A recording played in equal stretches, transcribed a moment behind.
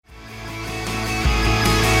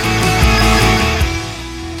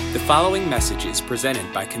following message is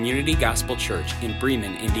presented by Community Gospel Church in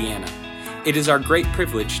Bremen, Indiana. It is our great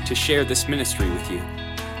privilege to share this ministry with you.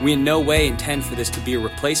 We in no way intend for this to be a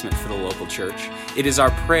replacement for the local church. It is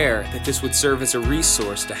our prayer that this would serve as a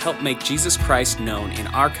resource to help make Jesus Christ known in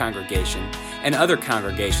our congregation and other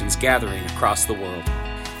congregations gathering across the world.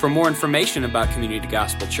 For more information about Community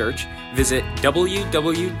Gospel Church, visit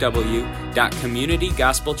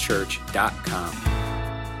www.communitygospelchurch.com.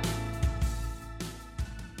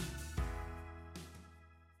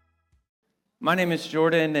 My name is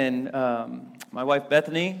Jordan, and my wife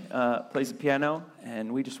Bethany plays the piano,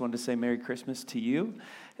 and we just wanted to say Merry Christmas to you.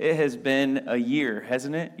 It has been a year,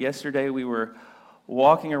 hasn't it? Yesterday we were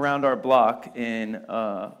walking around our block in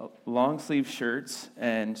long-sleeve shirts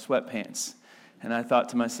and sweatpants, and I thought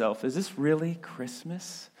to myself, is this really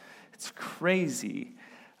Christmas? It's crazy.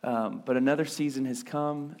 But another season has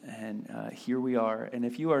come, and here we are. And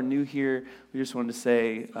if you are new here, we just wanted to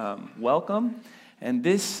say welcome. And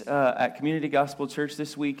this, at Community Gospel Church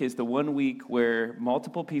this week, is the 1 week where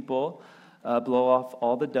multiple people blow off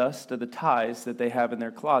all the dust of the ties that they have in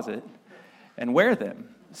their closet and wear them.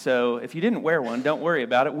 So if you didn't wear one, don't worry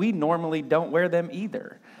about it. We normally don't wear them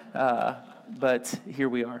either. But here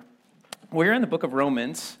we are. We're in the book of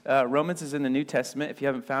Romans. Romans is in the New Testament. If you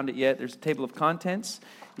haven't found it yet, there's a table of contents.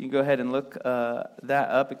 You can go ahead and look that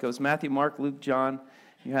up. It goes Matthew, Mark, Luke, John.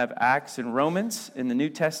 You have Acts and Romans in the New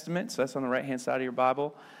Testament, so that's on the right-hand side of your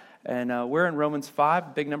Bible. And we're in Romans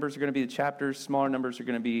 5. Big numbers are going to be the chapters. Smaller numbers are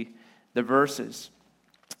going to be the verses.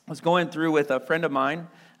 I was going through with a friend of mine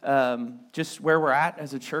just where we're at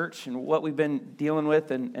as a church and what we've been dealing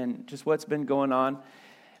with and just what's been going on.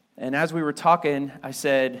 And as we were talking, I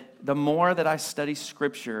said, the more that I study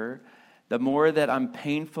Scripture, the more that I'm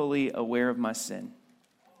painfully aware of my sin.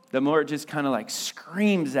 The more it just kind of like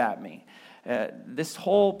screams at me. This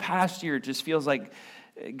whole past year just feels like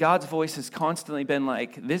God's voice has constantly been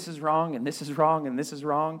like, this is wrong, and this is wrong, and this is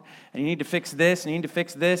wrong, and you need to fix this, and you need to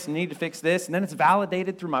fix this, and you need to fix this, and then it's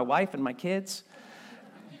validated through my wife and my kids.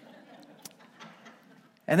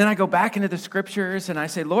 And then I go back into the Scriptures, and I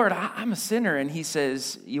say, Lord, I'm a sinner, and He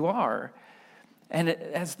says, you are. And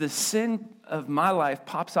as the sin of my life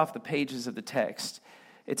pops off the pages of the text,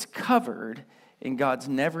 it's covered in God's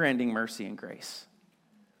never-ending mercy and grace.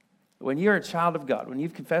 When you're a child of God, when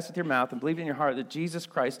you've confessed with your mouth and believed in your heart that Jesus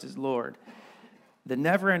Christ is Lord, the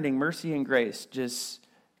never-ending mercy and grace just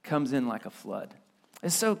comes in like a flood.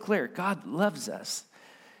 It's so clear. God loves us.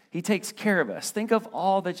 He takes care of us. Think of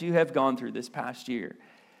all that you have gone through this past year.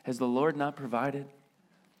 Has the Lord not provided?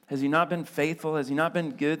 Has He not been faithful? Has He not been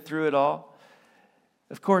good through it all?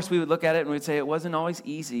 Of course, we would look at it and we'd say it wasn't always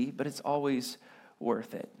easy, but it's always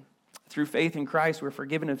worth it. Through faith in Christ, we're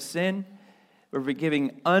forgiven of sin. We're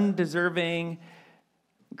forgiving undeserving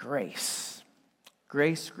grace.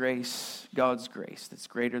 Grace, God's grace that's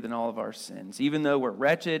greater than all of our sins. Even though we're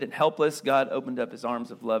wretched and helpless, God opened up His arms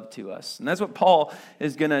of love to us. And that's what Paul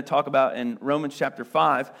is going to talk about in Romans chapter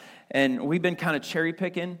 5. And we've been kind of cherry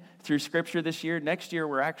picking through Scripture this year. Next year,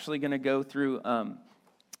 we're actually going to go through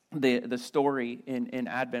the story in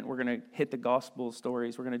Advent. We're going to hit the gospel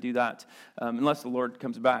stories. We're going to do that unless the Lord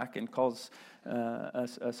comes back and calls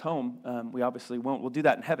us home. We obviously won't. We'll do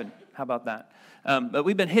that in heaven. How about that? But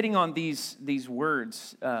we've been hitting on these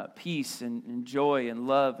words, peace and joy and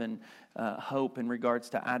love and hope in regards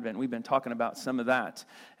to Advent. We've been talking about some of that.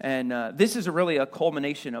 And this is really a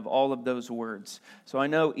culmination of all of those words. So I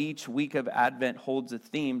know each week of Advent holds a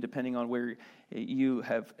theme depending on where you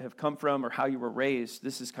have come from or how you were raised.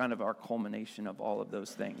 This is kind of our culmination of all of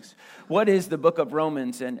those things. What is the book of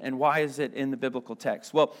Romans and why is it in the biblical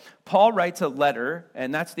text? Well, Paul writes a letter,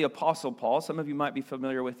 and that's the Apostle Paul. Some of you might be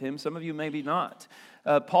familiar with him. Some of you maybe not.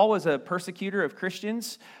 Paul was a persecutor of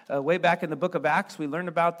Christians. Way back in the book of Acts, we learned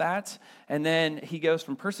about that. And then he goes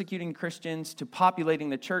from persecuting Christians to populating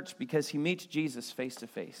the church because he meets Jesus face to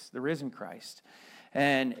face, the risen Christ.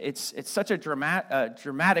 And it's such a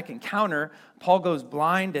dramatic encounter. Paul goes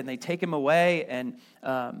blind, and they take him away. And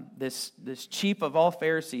this chief of all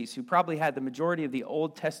Pharisees, who probably had the majority of the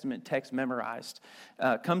Old Testament text memorized,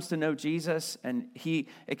 comes to know Jesus, and he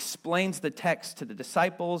explains the text to the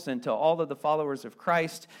disciples and to all of the followers of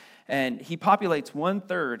Christ. And he populates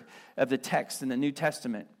 1/3 of the text in the New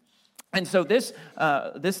Testament. And so this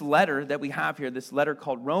letter that we have here, this letter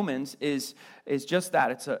called Romans, is just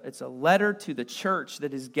that. It's a letter to the church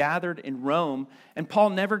that is gathered in Rome. And Paul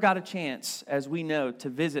never got a chance, as we know, to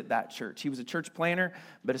visit that church. He was a church planner,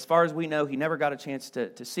 but as far as we know, he never got a chance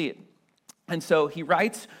to see it. And so he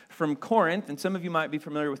writes from Corinth, and some of you might be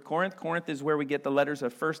familiar with Corinth. Corinth is where we get the letters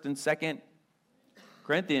of 1st and 2nd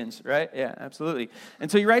Corinthians, right? Yeah, absolutely.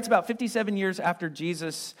 And so he writes about 57 years after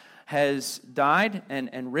Jesus has died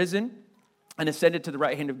and risen and ascended to the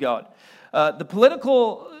right hand of God. The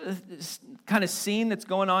political kind of scene that's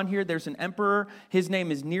going on here, there's an emperor. His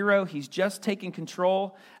name is Nero. He's just taken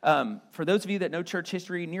control. For those of you that know church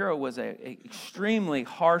history, Nero was an extremely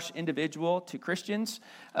harsh individual to Christians,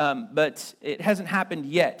 but it hasn't happened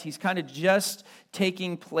yet. He's kind of just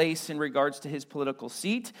taking place in regards to his political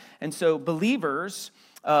seat. And so believers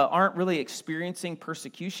aren't really experiencing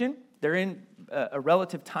persecution. They're in a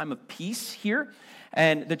relative time of peace here.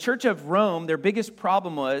 And the Church of Rome, their biggest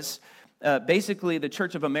problem was basically the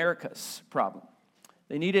Church of America's problem.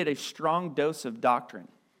 They needed a strong dose of doctrine.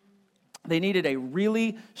 They needed a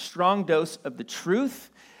really strong dose of the truth,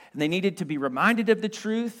 and they needed to be reminded of the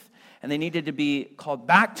truth, and they needed to be called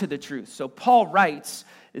back to the truth. So Paul writes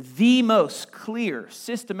the most clear,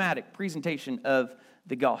 systematic presentation of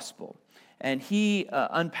the gospel. And he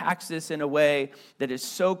unpacks this in a way that is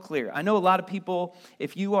so clear. I know a lot of people,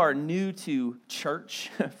 if you are new to church,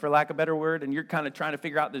 for lack of a better word, and you're kind of trying to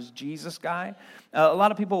figure out this Jesus guy, a lot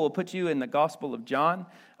of people will put you in the Gospel of John.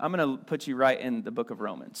 I'm going to put you right in the book of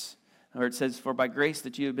Romans, where it says, "For by grace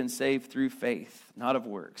that you have been saved through faith, not of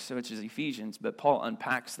works," which is Ephesians, but Paul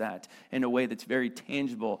unpacks that in a way that's very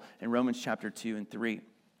tangible in Romans chapter 2 and 3.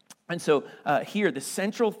 And so here, the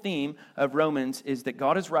central theme of Romans is that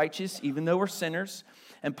God is righteous, even though we're sinners.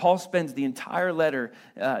 And Paul spends the entire letter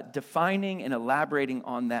defining and elaborating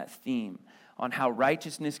on that theme, on how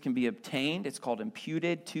righteousness can be obtained. It's called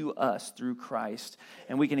imputed to us through Christ.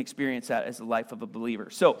 And we can experience that as the life of a believer.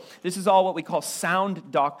 So this is all what we call sound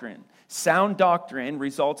doctrine. Sound doctrine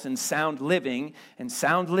results in sound living, and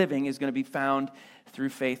sound living is going to be found through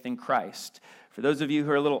faith in Christ. For those of you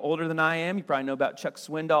who are a little older than I am, you probably know about Chuck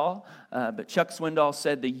Swindoll. But Chuck Swindoll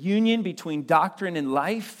said the union between doctrine and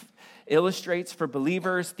life illustrates for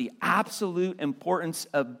believers the absolute importance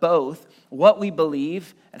of both what we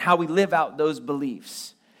believe and how we live out those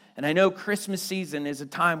beliefs. And I know Christmas season is a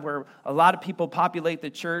time where a lot of people populate the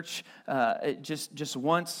church just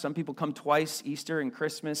once. Some people come twice, Easter and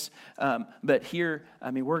Christmas. But here,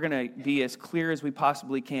 we're going to be as clear as we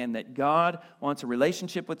possibly can that God wants a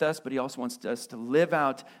relationship with us, but He also wants us to live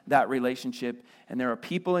out that relationship. And there are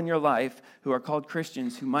people in your life who are called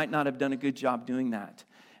Christians who might not have done a good job doing that.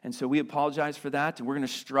 And so we apologize for that, and we're going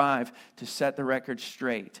to strive to set the record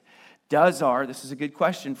straight. This is a good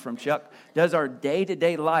question from Chuck, does our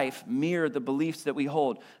day-to-day life mirror the beliefs that we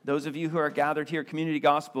hold? Those of you who are gathered here at Community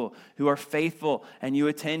Gospel, who are faithful and you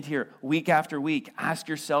attend here week after week, ask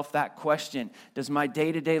yourself that question. Does my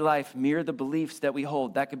day-to-day life mirror the beliefs that we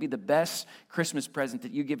hold? That could be the best Christmas present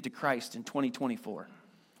that you give to Christ in 2024.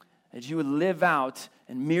 That you would live out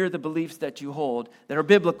and mirror the beliefs that you hold that are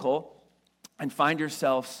biblical and find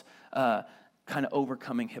yourselves kind of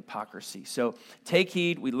overcoming hypocrisy. So take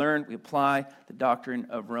heed, we learn, we apply the doctrine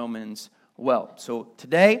of Romans well. So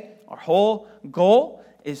today, our whole goal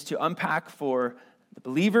is to unpack for the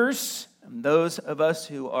believers and those of us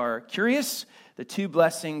who are curious, the two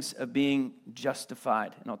blessings of being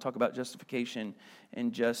justified. And I'll talk about justification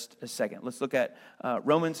in just a second. Let's look at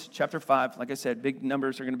Romans chapter 5. Like I said, big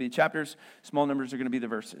numbers are going to be the chapters, small numbers are going to be the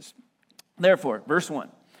verses. Therefore, verse 1,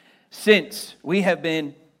 since we have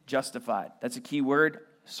been justified. That's a key word.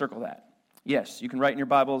 Circle that. Yes, you can write in your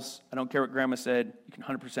Bibles. I don't care what Grandma said. You can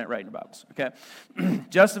 100% write in your Bibles. Okay?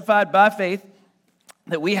 Justified by faith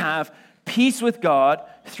that we have peace with God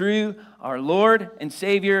through our Lord and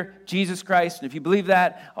Savior, Jesus Christ. And if you believe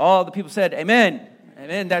that, all the people said, amen.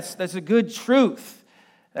 Amen. That's a good truth.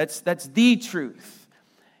 That's the truth.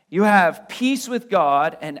 You have peace with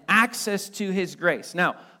God and access to His grace.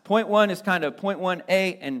 Now, point one is kind of point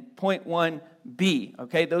 1A and point 1B,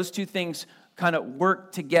 okay? Those two things kind of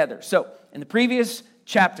work together. So, in the previous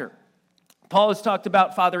chapter, Paul has talked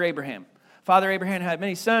about Father Abraham. Father Abraham had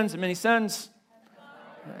many sons, and many sons.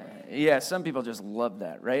 Yeah, some people just love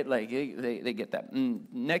that, right? Like, they get that.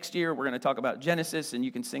 Next year, we're going to talk about Genesis, and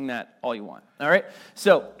you can sing that all you want, all right?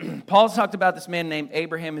 So, Paul's talked about this man named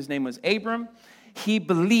Abraham. His name was Abram. He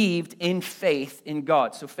believed in faith in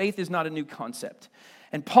God. So, faith is not a new concept.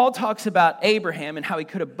 And Paul talks about Abraham and how he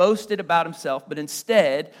could have boasted about himself, but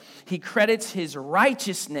instead, he credits his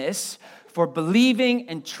righteousness for believing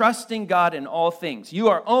and trusting God in all things. You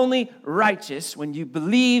are only righteous when you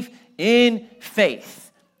believe in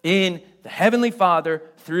faith in the Heavenly Father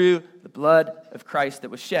through the blood of Christ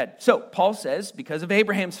that was shed. So, Paul says, because of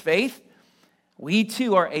Abraham's faith, we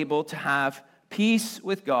too are able to have peace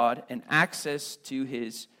with God and access to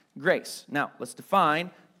His grace. Now, let's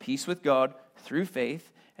define peace with God through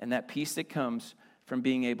faith, and that peace that comes from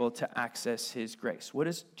being able to access His grace. What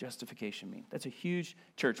does justification mean? That's a huge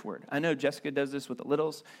church word. I know Jessica does this with the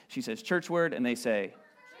littles. She says church word, and they say,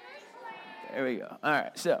 There we go. All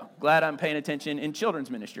right, so glad I'm paying attention in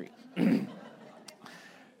children's ministry.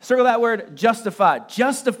 Circle that word, justified.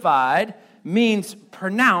 Justified means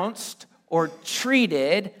pronounced or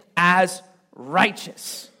treated as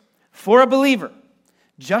righteous. For a believer,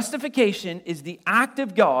 justification is the act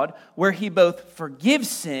of God where he both forgives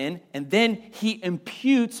sin and then he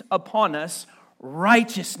imputes upon us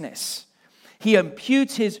righteousness. He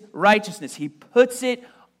imputes his righteousness. He puts it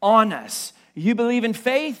on us. You believe in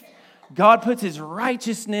faith? God puts his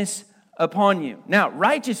righteousness upon you. Now,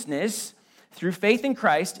 righteousness through faith in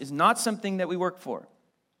Christ is not something that we work for.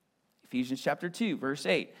 Ephesians chapter 2, verse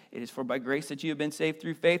 8. It is for by grace that you have been saved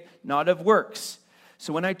through faith, not of works.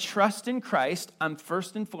 So when I trust in Christ, I'm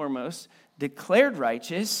first and foremost declared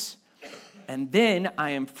righteous, and then I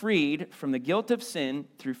am freed from the guilt of sin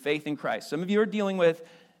through faith in Christ. Some of you are dealing with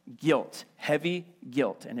guilt, heavy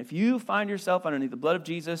guilt. And if you find yourself underneath the blood of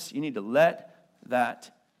Jesus, you need to let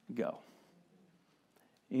that go.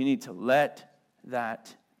 You need to let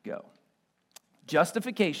that go.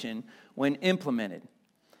 Justification, when implemented,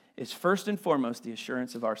 is first and foremost the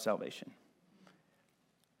assurance of our salvation.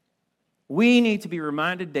 We need to be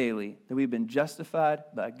reminded daily that we've been justified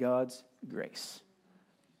by God's grace.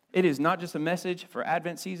 It is not just a message for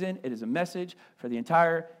Advent season, it is a message for the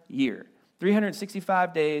entire year.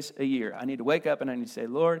 365 days a year. I need to wake up and I need to say,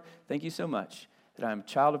 Lord, thank you so much that I am a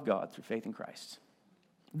child of God through faith in Christ.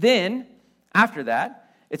 Then, after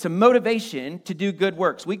that, it's a motivation to do good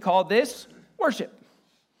works. We call this worship.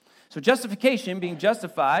 So justification, being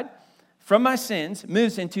justified from my sins,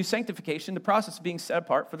 moves into sanctification, the process of being set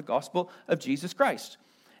apart for the gospel of Jesus Christ.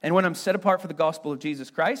 And when I'm set apart for the gospel of Jesus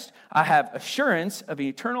Christ, I have assurance of an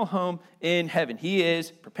eternal home in heaven. He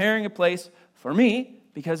is preparing a place for me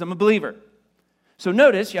because I'm a believer. So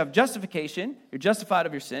notice, you have justification, you're justified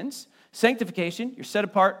of your sins. Sanctification, you're set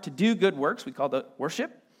apart to do good works, we call that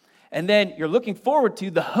worship. And then you're looking forward to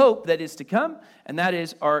the hope that is to come, and that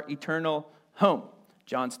is our eternal home.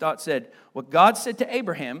 John Stott said, what God said to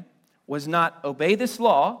Abraham was not obey this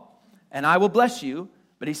law, and I will bless you,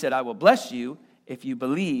 but he said, I will bless you if you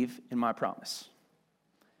believe in my promise.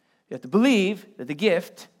 You have to believe that the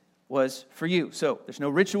gift was for you. So there's no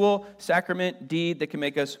ritual, sacrament, deed that can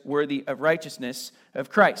make us worthy of righteousness of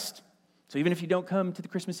Christ. So even if you don't come to the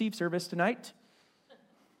Christmas Eve service tonight,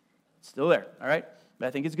 it's still there, all right? But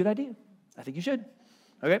I think it's a good idea. I think you should,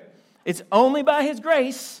 okay? It's only by his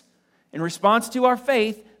grace, in response to our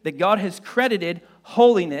faith, that God has credited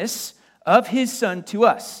holiness of his Son to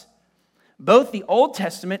us. Both the Old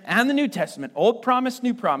Testament and the New Testament, Old promise,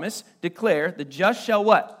 New promise, declare the just shall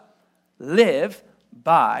what? Live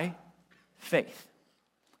by faith.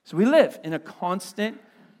 So we live in a constant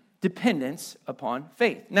dependence upon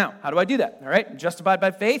faith. Now, how do I do that? All right, I'm justified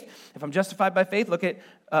by faith. If I'm justified by faith, look at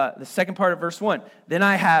the second part of verse 1. Then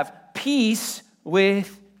I have peace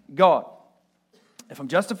with God. If I'm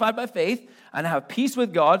justified by faith, and I have peace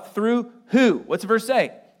with God through who? What's the verse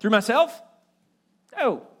say? Through myself?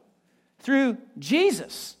 No. Through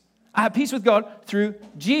Jesus. I have peace with God through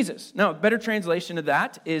Jesus. Now, a better translation of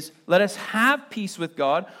that is let us have peace with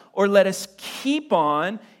God, or let us keep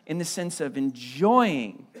on in the sense of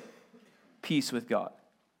enjoying peace with God.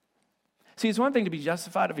 See, it's one thing to be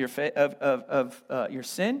justified of your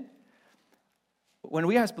sin. When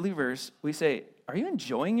we ask believers, we say, are you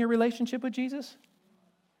enjoying your relationship with Jesus?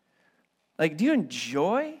 Like, do you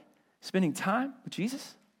enjoy spending time with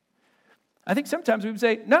Jesus? I think sometimes we would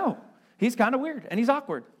say, no, he's kind of weird and he's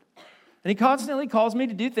awkward. And he constantly calls me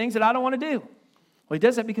to do things that I don't want to do. Well, he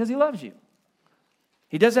does that because he loves you.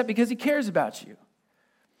 He does that because he cares about you.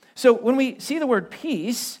 So when we see the word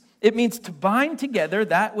peace, it means to bind together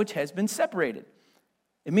that which has been separated.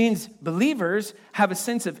 It means believers have a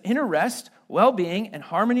sense of inner rest, well-being, and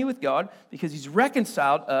harmony with God because he's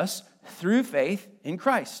reconciled us through faith in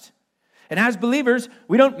Christ. And as believers,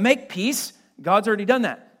 we don't make peace. God's already done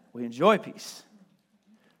that. We enjoy peace.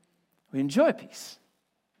 We enjoy peace.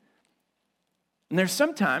 And there's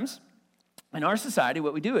sometimes in our society,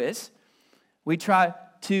 what we do is we try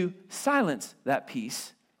to silence that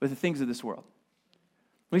peace with the things of this world.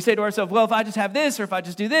 We say to ourselves, well, if I just have this or if I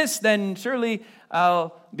just do this, then surely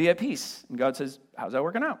I'll be at peace. And God says, how's that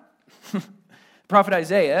working out? Prophet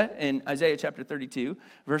Isaiah, in Isaiah chapter 32,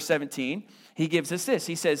 verse 17, he gives us this.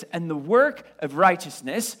 He says, and the work of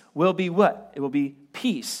righteousness will be what? It will be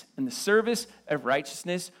peace. And the service of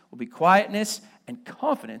righteousness will be quietness and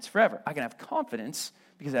confidence forever. I can have confidence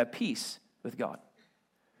because I have peace with God.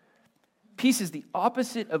 Peace is the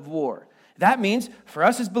opposite of war. That means for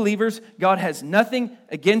us as believers, God has nothing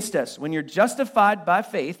against us. When you're justified by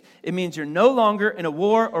faith, it means you're no longer in a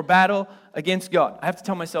war or battle against God. I have to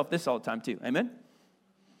tell myself this all the time too. Amen?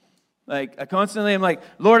 Like, I constantly am like,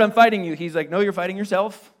 Lord, I'm fighting you. He's like, no, you're fighting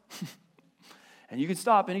yourself. And you can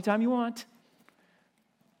stop anytime you want.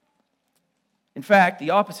 In fact, the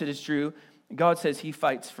opposite is true. God says he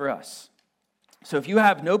fights for us. So if you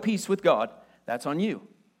have no peace with God, that's on you.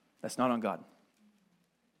 That's not on God.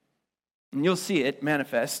 And you'll see it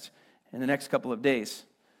manifest in the next couple of days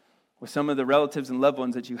with some of the relatives and loved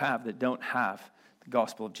ones that you have that don't have the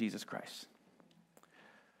gospel of Jesus Christ.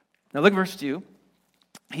 Now look at verse 2.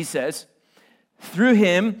 He says, through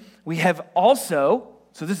him we have also,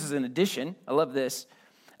 so this is an addition, I love this,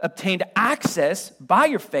 obtained access by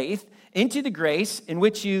your faith into the grace in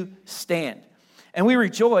which you stand. And we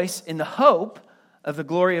rejoice in the hope of the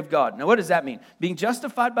glory of God. Now what does that mean? Being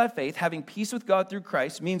justified by faith, having peace with God through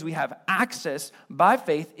Christ, means we have access by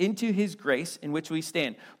faith into his grace in which we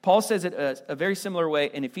stand. Paul says it a very similar way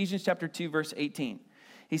in Ephesians chapter 2, verse 18.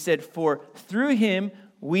 He said, for through him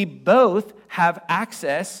we both have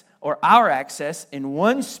access, or our access, in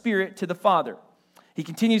one spirit to the Father. He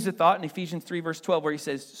continues the thought in Ephesians 3, verse 12, where he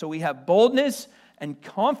says, so we have boldness and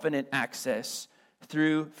confident access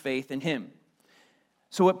through faith in him.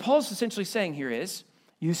 So what Paul's essentially saying here is,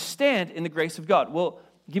 you stand in the grace of God. Well,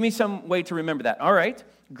 give me some way to remember that. All right,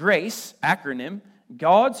 grace, acronym,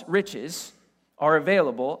 God's riches are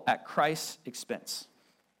available at Christ's expense.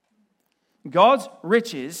 God's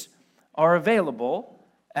riches are available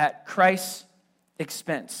at Christ's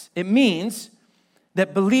expense. It means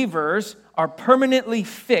that believers are permanently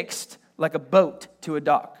fixed like a boat to a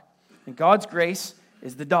dock. And God's grace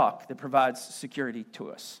is the dock that provides security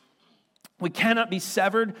to us. We cannot be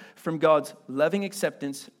severed from God's loving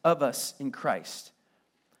acceptance of us in Christ.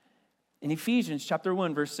 In Ephesians chapter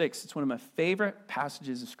 1, verse 6, it's one of my favorite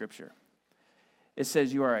passages of Scripture. It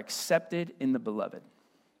says, you are accepted in the beloved.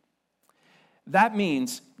 That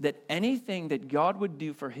means that anything that God would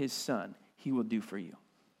do for his son, he will do for you.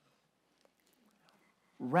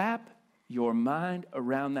 Wrap your mind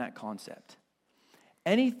around that concept.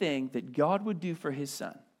 Anything that God would do for his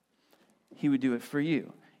son, he would do it for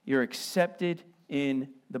you. You're accepted in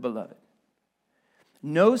the beloved.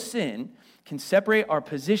 No sin can separate our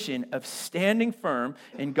position of standing firm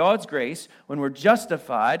in God's grace when we're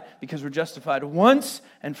justified, because we're justified once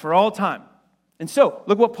and for all time. And so,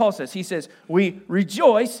 look what Paul says. He says, we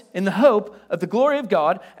rejoice in the hope of the glory of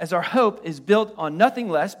God, as our hope is built on nothing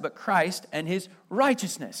less but Christ and his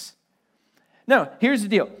righteousness. Now, here's the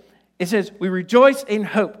deal. It says, we rejoice in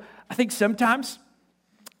hope. I think sometimes,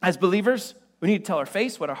 as believers, we need to tell our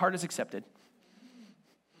face what our heart has accepted.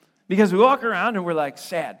 Because we walk around and we're like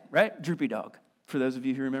sad, right? Droopy dog, for those of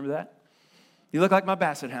you who remember that. You look like my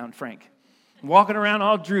basset hound, Frank. Walking around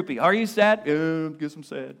all droopy. Are you sad? Yeah, I guess I'm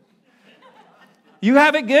sad. You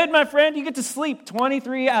have it good, my friend. You get to sleep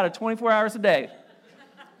 23 out of 24 hours a day.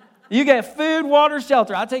 You get food, water,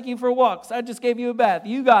 shelter. I'll take you for walks. I just gave you a bath.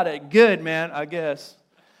 You got it good, man, I guess.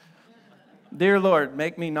 Dear Lord,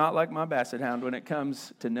 make me not like my basset hound when it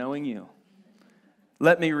comes to knowing you.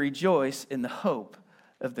 Let me rejoice in the hope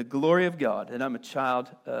of the glory of God, and I'm a child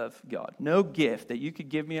of God. No gift that you could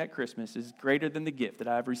give me at Christmas is greater than the gift that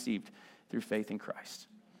I have received through faith in Christ.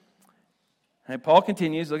 And Paul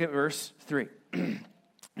continues, look at verse 3.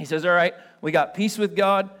 He says, all right, we got peace with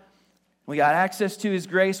God. We got access to his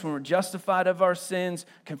grace when we're justified of our sins,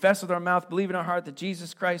 confess with our mouth, believe in our heart that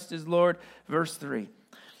Jesus Christ is Lord. Verse 3.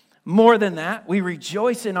 More than that, we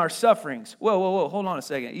rejoice in our sufferings. Whoa, hold on a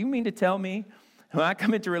second. You mean to tell me when I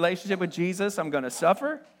come into relationship with Jesus, I'm going to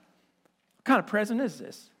suffer? What kind of present is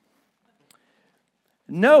this?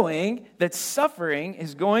 Knowing that suffering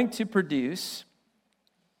is going to produce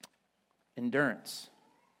endurance.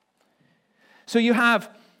 So you have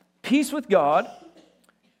peace with God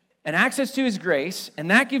and access to his grace,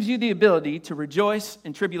 and that gives you the ability to rejoice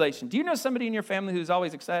in tribulation. Do you know somebody in your family who's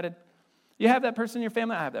always excited? You have that person in your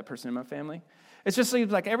family? I have that person in my family. It just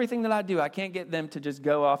seems like everything that I do, I can't get them to just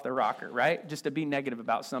go off the rocker, right? Just to be negative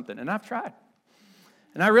about something. And I've tried.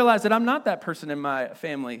 And I realize that I'm not that person in my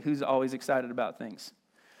family who's always excited about things.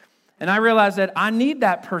 And I realize that I need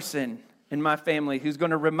that person in my family who's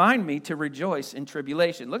going to remind me to rejoice in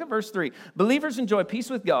tribulation. Look at verse 3. Believers enjoy peace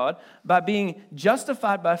with God by being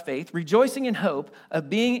justified by faith, rejoicing in hope of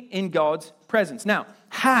being in God's presence. Now,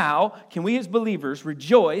 how can we as believers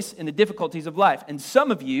rejoice in the difficulties of life? And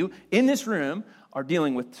some of you in this room are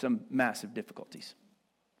dealing with some massive difficulties.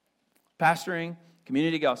 Pastoring,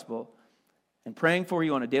 community gospel, and praying for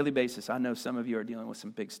you on a daily basis, I know some of you are dealing with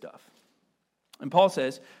some big stuff. And Paul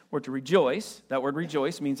says we're to rejoice. That word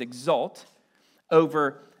rejoice means exult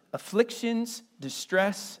over afflictions,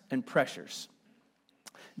 distress, and pressures.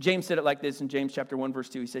 James said it like this in James chapter 1, verse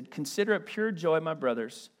 2. He said, consider it pure joy, my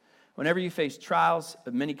brothers, whenever you face trials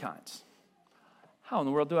of many kinds. How in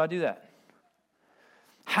the world do I do that?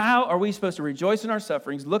 How are we supposed to rejoice in our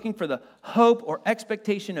sufferings, looking for the hope or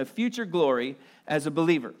expectation of future glory as a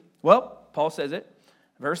believer? Well, Paul says it.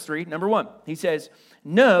 Verse 3, number 1. He says,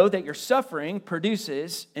 know that your suffering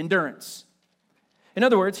produces endurance. In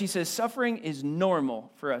other words, he says suffering is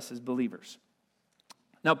normal for us as believers.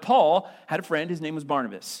 Now, Paul had a friend. His name was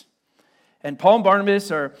Barnabas. And Paul and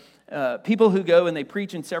Barnabas are people who go and they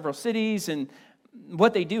preach in several cities. And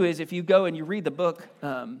what they do is if you go and you read the book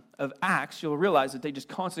of Acts, you'll realize that they just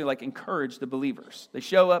constantly encourage the believers. They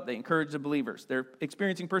show up, they encourage the believers. They're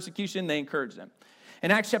experiencing persecution, they encourage them. In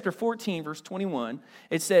Acts chapter 14, verse 21,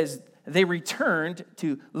 it says, they returned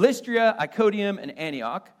to Lystra, Iconium, and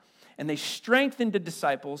Antioch, and they strengthened the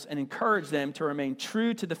disciples and encouraged them to remain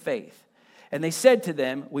true to the faith. And they said to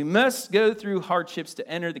them, we must go through hardships to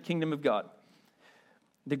enter the kingdom of God.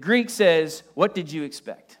 The Greek says, what did you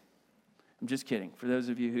expect? I'm just kidding. For those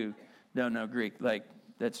of you who don't know Greek,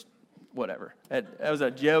 that's whatever. That was a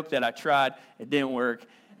joke that I tried. It didn't work.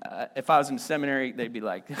 If I was in seminary, they'd be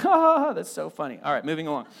like, oh, that's so funny. All right, moving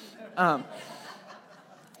along. I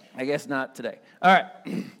guess not today. All right.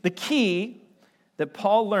 The key that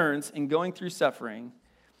Paul learns in going through suffering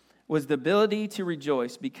was the ability to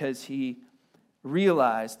rejoice because he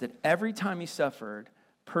realized that every time he suffered,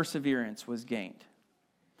 perseverance was gained.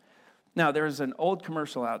 Now, there's an old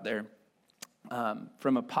commercial out there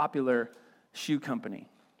from a popular shoe company.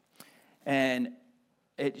 And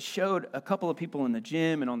it showed a couple of people in the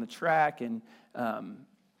gym and on the track and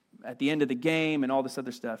at the end of the game and all this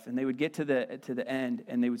other stuff. And they would get to the end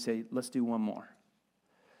and they would say, let's do one more.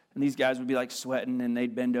 And these guys would be sweating and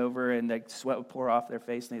they'd bend over and the sweat would pour off their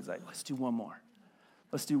face. And they'd say, let's do one more.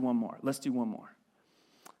 Let's do one more. Let's do one more.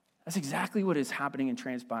 That's exactly what is happening and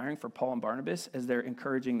transpiring for Paul and Barnabas as they're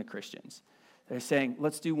encouraging the Christians. They're saying,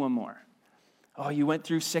 let's do one more. Oh, you went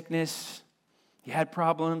through sickness. You had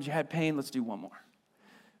problems. You had pain. Let's do one more.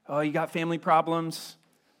 Oh, you got family problems.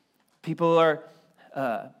 People are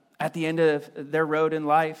at the end of their road in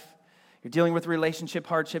life. You're dealing with relationship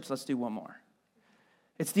hardships. Let's do one more.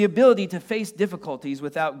 It's the ability to face difficulties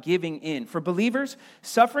without giving in. For believers,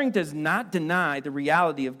 suffering does not deny the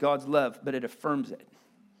reality of God's love, but it affirms it.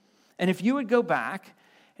 And if you would go back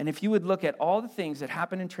and if you would look at all the things that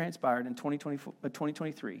happened and transpired in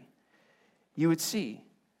 2023, you would see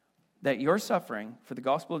that your suffering for the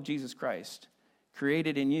gospel of Jesus Christ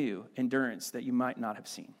created in you endurance that you might not have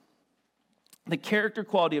seen. The character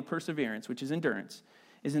quality of perseverance, which is endurance,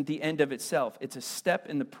 isn't the end of itself. It's a step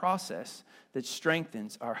in the process that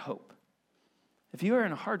strengthens our hope. If you are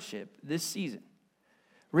in a hardship this season,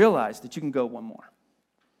 realize that you can go one more.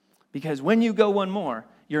 Because when you go one more,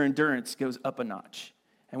 your endurance goes up a notch.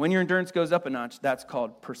 And when your endurance goes up a notch, that's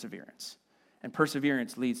called perseverance. And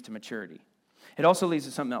perseverance leads to maturity. It also leads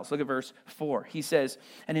to something else. Look at verse 4. He says,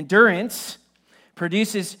 and endurance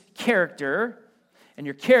produces character, and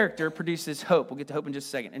your character produces hope. We'll get to hope in just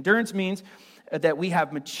a second. Endurance means that we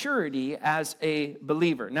have maturity as a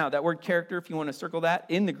believer. Now, that word character, if you want to circle that,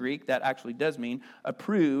 in the Greek, that actually does mean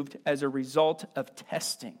approved as a result of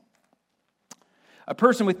testing. A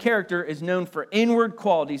person with character is known for inward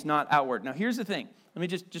qualities, not outward. Now, here's the thing. Let me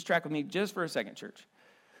just track with me just for a second, church.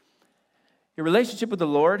 Your relationship with the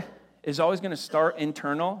Lord is always going to start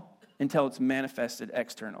internal until it's manifested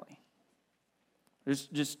externally.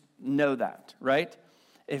 Just know that, right?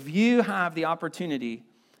 If you have the opportunity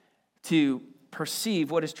to perceive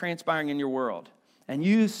what is transpiring in your world and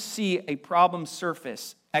you see a problem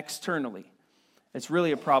surface externally, it's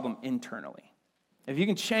really a problem internally. If you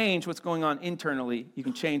can change what's going on internally, you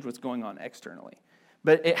can change what's going on externally.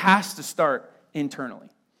 But it has to start internally.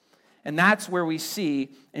 And that's where we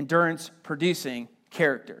see endurance producing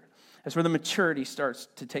character. That's where the maturity starts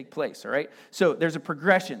to take place, all right? So there's a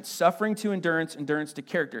progression. Suffering to endurance, endurance to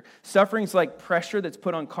character. Suffering's like pressure that's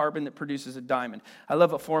put on carbon that produces a diamond. I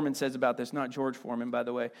love what Foreman says about this. Not George Foreman, by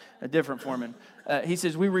the way. A different Foreman. He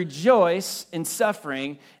says, we rejoice in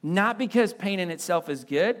suffering, not because pain in itself is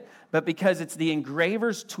good, but because it's the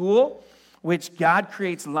engraver's tool which God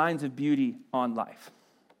creates lines of beauty on life.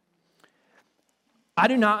 I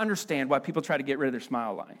do not understand why people try to get rid of their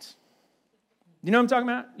smile lines. You know what I'm talking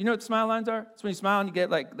about? You know what smile lines are? It's when you smile and you get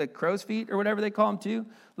like crow's feet or whatever they call them too.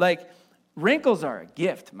 Wrinkles are a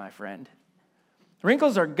gift, my friend.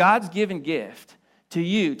 Wrinkles are God's given gift to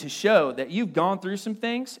you to show that you've gone through some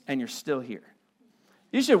things and you're still here.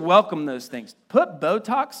 You should welcome those things. Put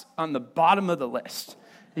Botox on the bottom of the list.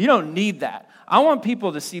 You don't need that. I want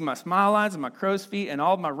people to see my smile lines and my crow's feet and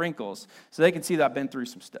all of my wrinkles so they can see that I've been through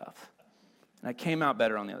some stuff. And I came out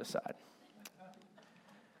better on the other side.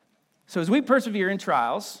 So as we persevere in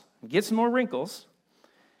trials, get some more wrinkles.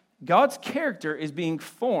 God's character is being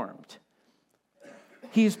formed.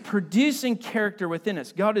 He's producing character within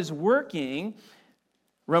us. God is working,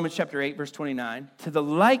 Romans chapter 8, verse 29, to the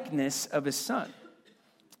likeness of his Son.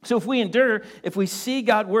 So if we endure, if we see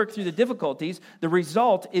God work through the difficulties, the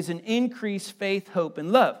result is an increased faith, hope,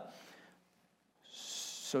 and love.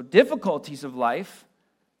 So difficulties of life,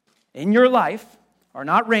 in your life, are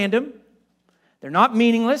not random. They're not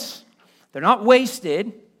meaningless. They're not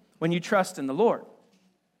wasted when you trust in the Lord.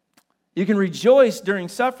 You can rejoice during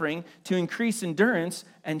suffering to increase endurance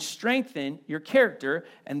and strengthen your character,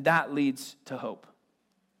 and that leads to hope.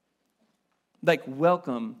 Like,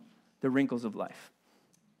 welcome the wrinkles of life.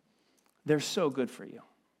 They're so good for you.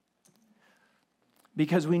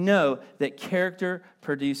 Because we know that character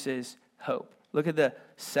produces hope. Look at the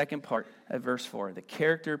second part of verse 4. The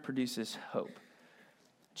character produces hope.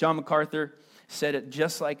 John MacArthur said it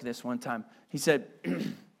just like this one time. He said,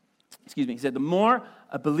 he said, the more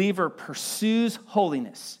a believer pursues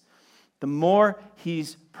holiness, the more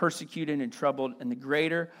he's persecuted and troubled, and the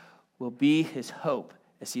greater will be his hope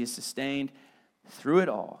as he is sustained through it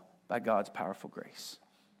all by God's powerful grace.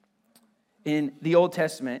 In the Old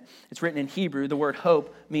Testament, it's written in Hebrew, the word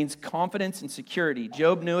hope means confidence and security.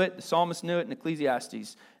 Job knew it, the psalmist knew it, and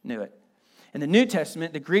Ecclesiastes knew it. In the New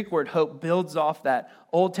Testament, the Greek word hope builds off that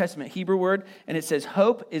Old Testament Hebrew word, and it says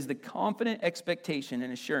hope is the confident expectation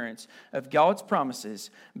and assurance of God's promises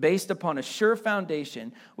based upon a sure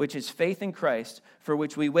foundation, which is faith in Christ, for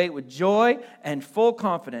which we wait with joy and full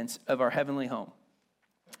confidence of our heavenly home.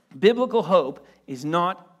 Biblical hope is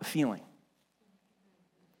not a feeling.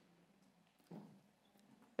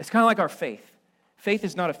 It's kind of like our faith. Faith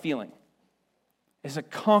is not a feeling. It's a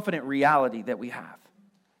confident reality that we have.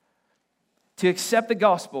 To accept the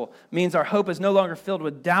gospel means our hope is no longer filled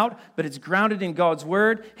with doubt, but it's grounded in God's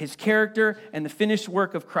word, his character, and the finished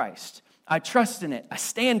work of Christ. I trust in it. I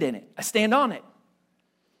stand in it. I stand on it.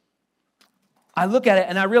 I look at it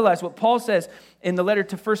and I realize what Paul says in the letter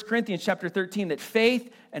to 1 Corinthians chapter 13, that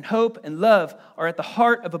faith and hope and love are at the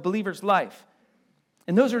heart of a believer's life.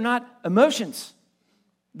 And those are not emotions.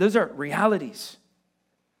 Those are realities.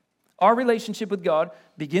 Our relationship with God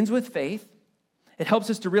begins with faith. It helps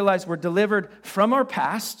us to realize we're delivered from our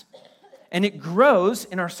past, and it grows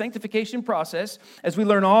in our sanctification process as we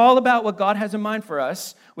learn all about what God has in mind for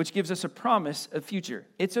us, which gives us a promise of future.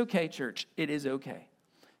 It's okay, church. It is okay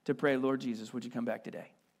to pray, Lord Jesus, would you come back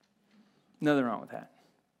today? Nothing wrong with that.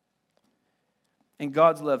 And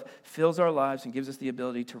God's love fills our lives and gives us the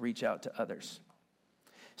ability to reach out to others.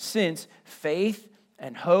 Since faith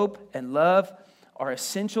and hope and love are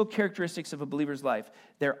essential characteristics of a believer's life,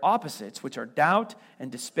 their opposites, which are doubt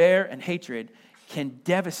and despair and hatred, can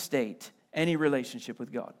devastate any relationship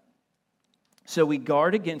with God. So we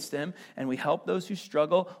guard against them, and we help those who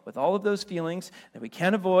struggle with all of those feelings that we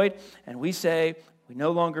can't avoid, and we say, we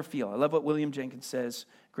no longer feel. I love what William Jenkins says,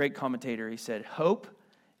 great commentator. He said, hope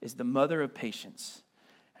is the mother of patience.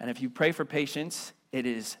 And if you pray for patience, it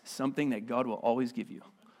is something that God will always give you.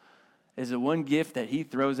 It's the one gift that he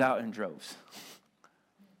throws out in droves.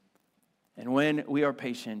 And when we are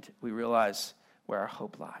patient, we realize where our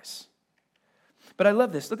hope lies. But I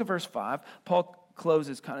love this. Look at verse 5. Paul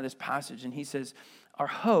closes kind of this passage, and he says, our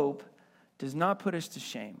hope does not put us to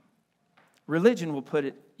shame. Religion will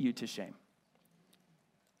put you to shame.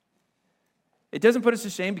 It doesn't put us to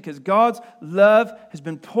shame because God's love has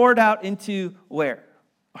been poured out into where?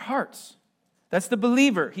 Our hearts. That's the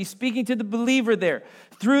believer. He's speaking to the believer there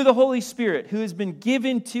through the Holy Spirit who has been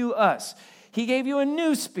given to us. He gave you a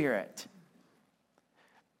new spirit.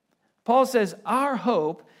 Paul says our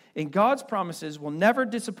hope in God's promises will never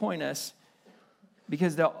disappoint us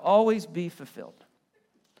because they'll always be fulfilled.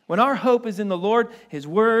 When our hope is in the Lord, his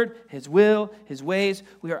word, his will, his ways,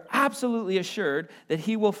 we are absolutely assured that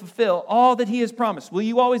he will fulfill all that he has promised. Will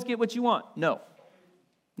you always get what you want? No.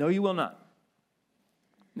 No, you will not.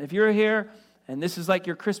 If you're here and this is like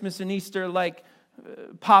your Christmas and Easter,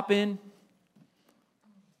 pop in,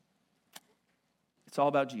 it's all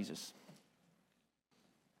about Jesus.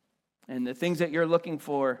 And the things that you're looking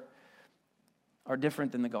for are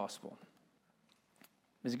different than the gospel.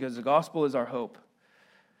 It's because the gospel is our hope.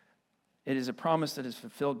 It is a promise that is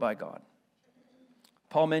fulfilled by God.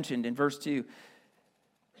 Paul mentioned in verse 2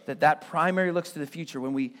 that primary looks to the future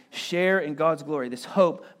when we share in God's glory. This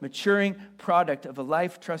hope, maturing product of a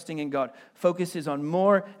life trusting in God, focuses on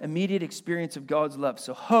more immediate experience of God's love.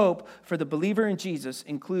 So hope for the believer in Jesus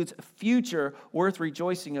includes a future worth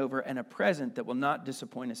rejoicing over and a present that will not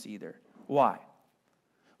disappoint us either. Why?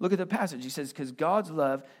 Look at the passage. He says, because God's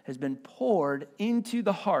love has been poured into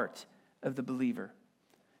the heart of the believer.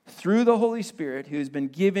 through the Holy Spirit who has been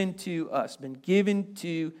given to us, been given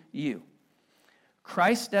to you.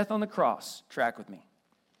 Christ's death on the cross, track with me,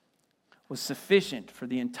 was sufficient for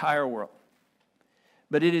the entire world,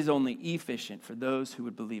 but it is only efficient for those who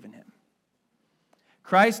would believe in him.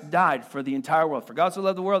 Christ died for the entire world. For God so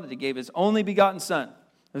loved the world that he gave his only begotten Son.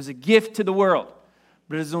 It was a gift to the world,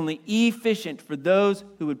 but it is only efficient for those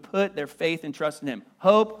who would put their faith and trust in him.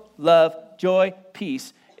 Hope, love, joy,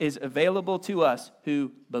 peace is available to us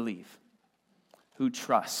who believe, who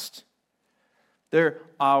trust. They're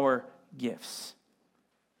our gifts.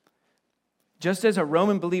 Just as a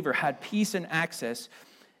Roman believer had peace and access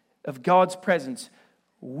of God's presence,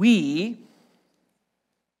 we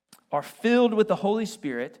are filled with the Holy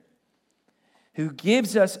Spirit who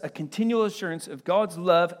gives us a continual assurance of God's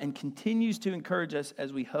love and continues to encourage us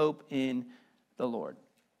as we hope in the Lord.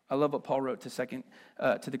 I love what Paul wrote to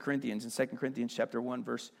the Corinthians in 2 Corinthians chapter 1,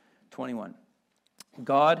 verse 21.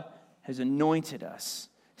 God has anointed us,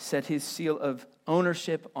 set his seal of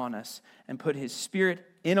ownership on us, and put his Spirit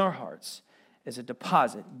in our hearts as a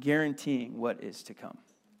deposit guaranteeing what is to come.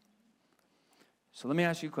 So let me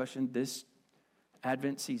ask you a question. This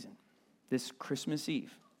Advent season, this Christmas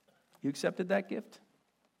Eve, you accepted that gift?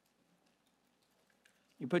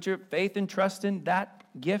 You put your faith and trust in that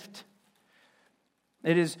gift?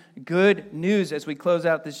 It is good news as we close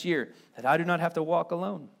out this year that I do not have to walk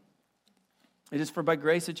alone. It is for by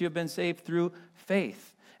grace that you have been saved through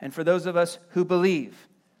faith. And for those of us who believe,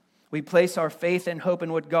 we place our faith and hope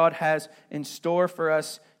in what God has in store for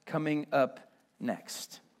us coming up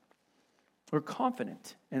next. We're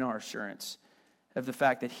confident in our assurance of the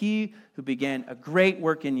fact that he who began a great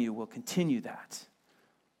work in you will continue that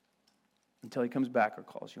until he comes back or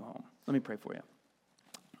calls you home. Let me pray for you.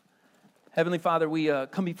 Heavenly Father, we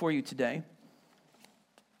come before you today.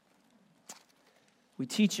 We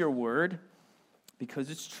teach your word because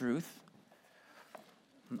it's truth.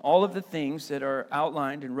 And all of the things that are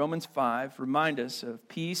outlined in Romans 5 remind us of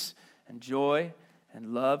peace and joy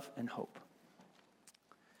and love and hope.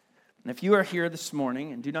 And if you are here this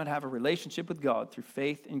morning and do not have a relationship with God through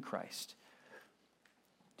faith in Christ,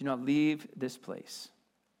 do not leave this place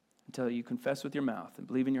until you confess with your mouth and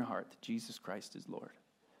believe in your heart that Jesus Christ is Lord.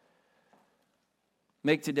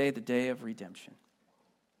 Make today the day of redemption.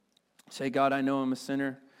 Say, God, I know I'm a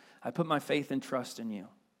sinner. I put my faith and trust in you.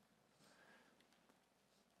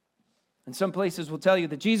 And some places will tell you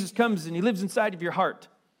that Jesus comes and he lives inside of your heart.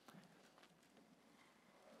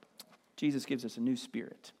 Jesus gives us a new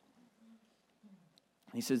spirit.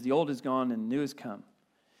 He says the old is gone and the new has come.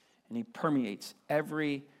 And he permeates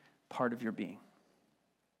every part of your being.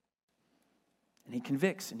 And he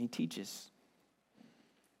convicts and he teaches.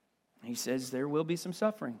 He says there will be some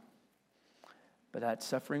suffering. But that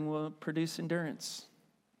suffering will produce endurance.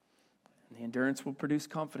 And the endurance will produce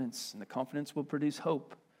confidence. And the confidence will produce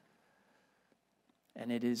hope.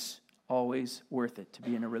 And it is always worth it to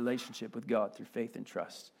be in a relationship with God through faith and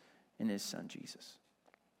trust in his Son, Jesus.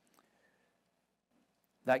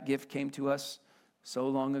 That gift came to us so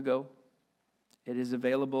long ago. It is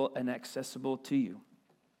available and accessible to you.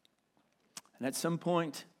 And at some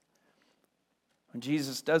point, when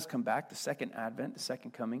Jesus does come back, the second advent, the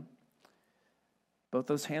second coming, both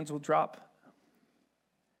those hands will drop.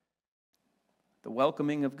 The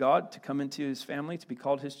welcoming of God to come into his family, to be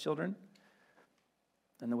called his children,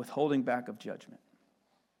 and the withholding back of judgment.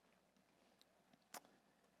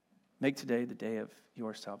 Make today the day of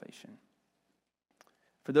your salvation.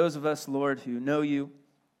 For those of us, Lord, who know you,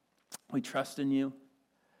 we trust in you,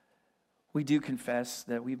 we do confess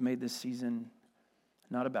that we've made this season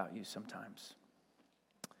not about you sometimes.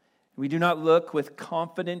 We do not look with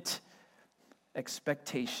confident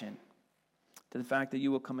expectation to the fact that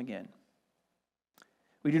you will come again.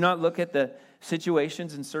 We do not look at the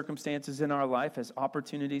situations and circumstances in our life as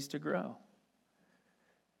opportunities to grow.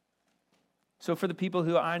 So for the people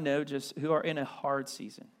who I know who are in a hard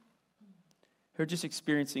season, who are just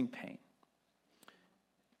experiencing pain,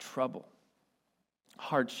 trouble,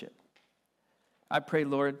 hardship, I pray,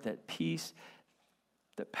 Lord, that peace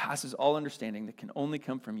that passes all understanding that can only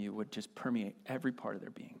come from you would just permeate every part of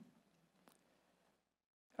their being.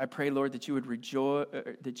 I pray, Lord, that you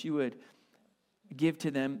would give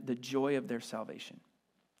to them the joy of their salvation.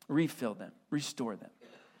 Refill them, restore them.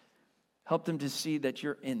 Help them to see that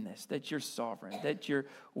you're in this, that you're sovereign, that you're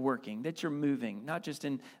working, that you're moving, not just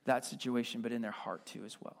in that situation, but in their heart too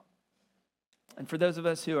as well. And for those of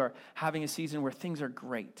us who are having a season where things are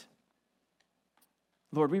great,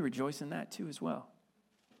 Lord, we rejoice in that too as well.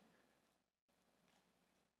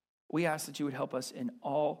 We ask that you would help us in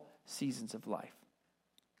all seasons of life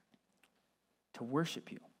to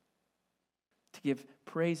worship you to give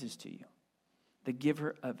praises to you, the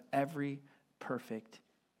giver of every perfect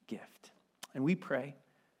gift. And we pray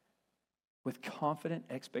with confident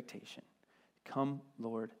expectation, come,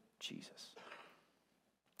 Lord Jesus.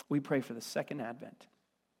 We pray for the second advent.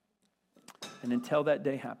 And until that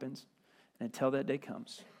day happens, and until that day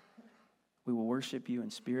comes, we will worship you in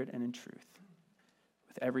spirit and in truth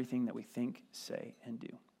with everything that we think, say, and do.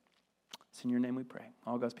 It's in your name we pray.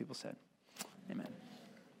 All God's people said, amen.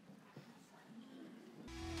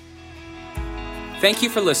 Thank you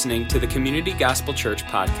for listening to the Community Gospel Church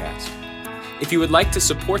podcast. If you would like to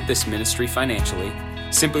support this ministry financially,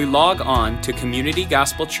 simply log on to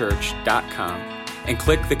communitygospelchurch.com and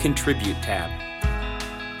click the Contribute tab.